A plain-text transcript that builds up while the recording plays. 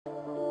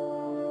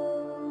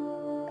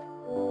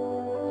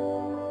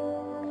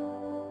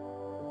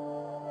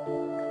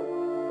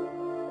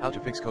How to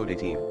fix code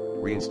 18,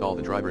 reinstall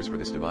the drivers for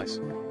this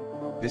device.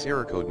 This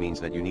error code means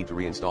that you need to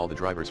reinstall the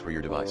drivers for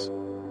your device.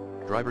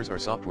 Drivers are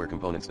software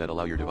components that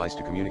allow your device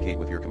to communicate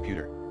with your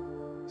computer.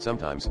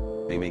 Sometimes,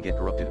 they may get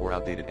corrupted or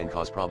outdated and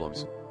cause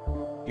problems.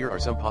 Here are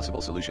some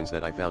possible solutions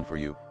that I found for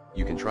you.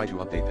 You can try to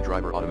update the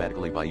driver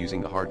automatically by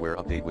using the hardware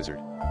update wizard.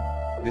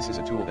 This is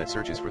a tool that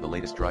searches for the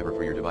latest driver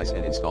for your device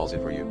and installs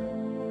it for you.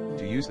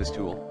 To use this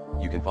tool,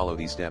 you can follow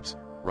these steps.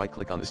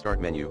 Right-click on the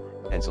Start menu,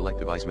 and select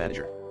Device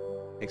Manager.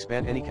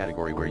 Expand any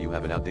category where you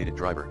have an outdated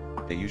driver,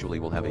 they usually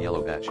will have a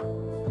yellow patch.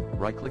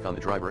 Right-click on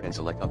the driver and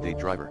select Update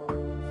Driver.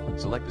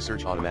 Select the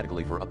Search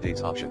Automatically for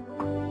Updates option.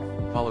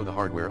 Follow the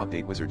Hardware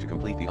Update Wizard to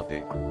complete the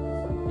update.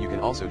 You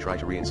can also try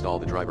to reinstall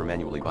the driver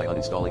manually by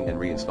uninstalling and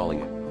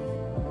reinstalling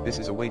it. This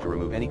is a way to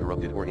remove any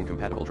corrupted or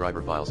incompatible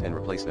driver files and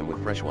replace them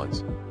with fresh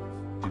ones.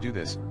 To do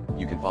this,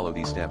 you can follow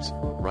these steps.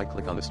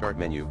 Right-click on the Start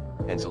menu,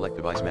 and select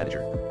Device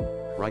Manager.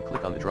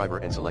 Right-click on the driver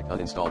and select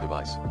Uninstall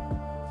Device.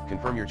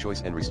 Confirm your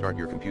choice and restart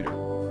your computer.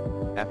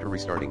 After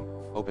restarting,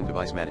 open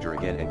Device Manager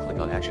again and click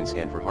on Action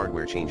Scan for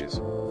hardware changes.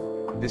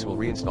 This will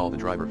reinstall the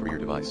driver for your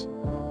device.